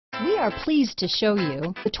We are pleased to show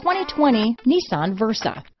you the 2020 Nissan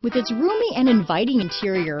Versa. With its roomy and inviting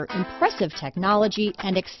interior, impressive technology,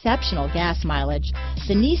 and exceptional gas mileage,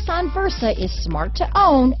 the Nissan Versa is smart to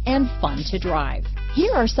own and fun to drive.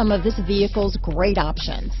 Here are some of this vehicle's great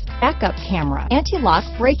options: backup camera, anti-lock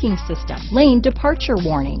braking system, lane departure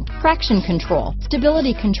warning, traction control,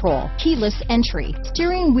 stability control, keyless entry,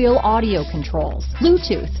 steering wheel audio controls,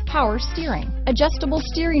 Bluetooth, power steering, adjustable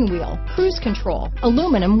steering wheel, cruise control,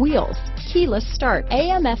 aluminum wheels, keyless start,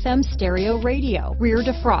 AM/FM stereo radio, rear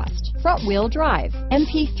defrost, front wheel drive,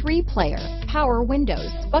 MP3 player, power windows,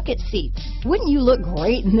 bucket seats. Wouldn't you look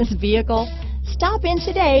great in this vehicle? Stop in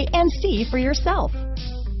today and see for yourself.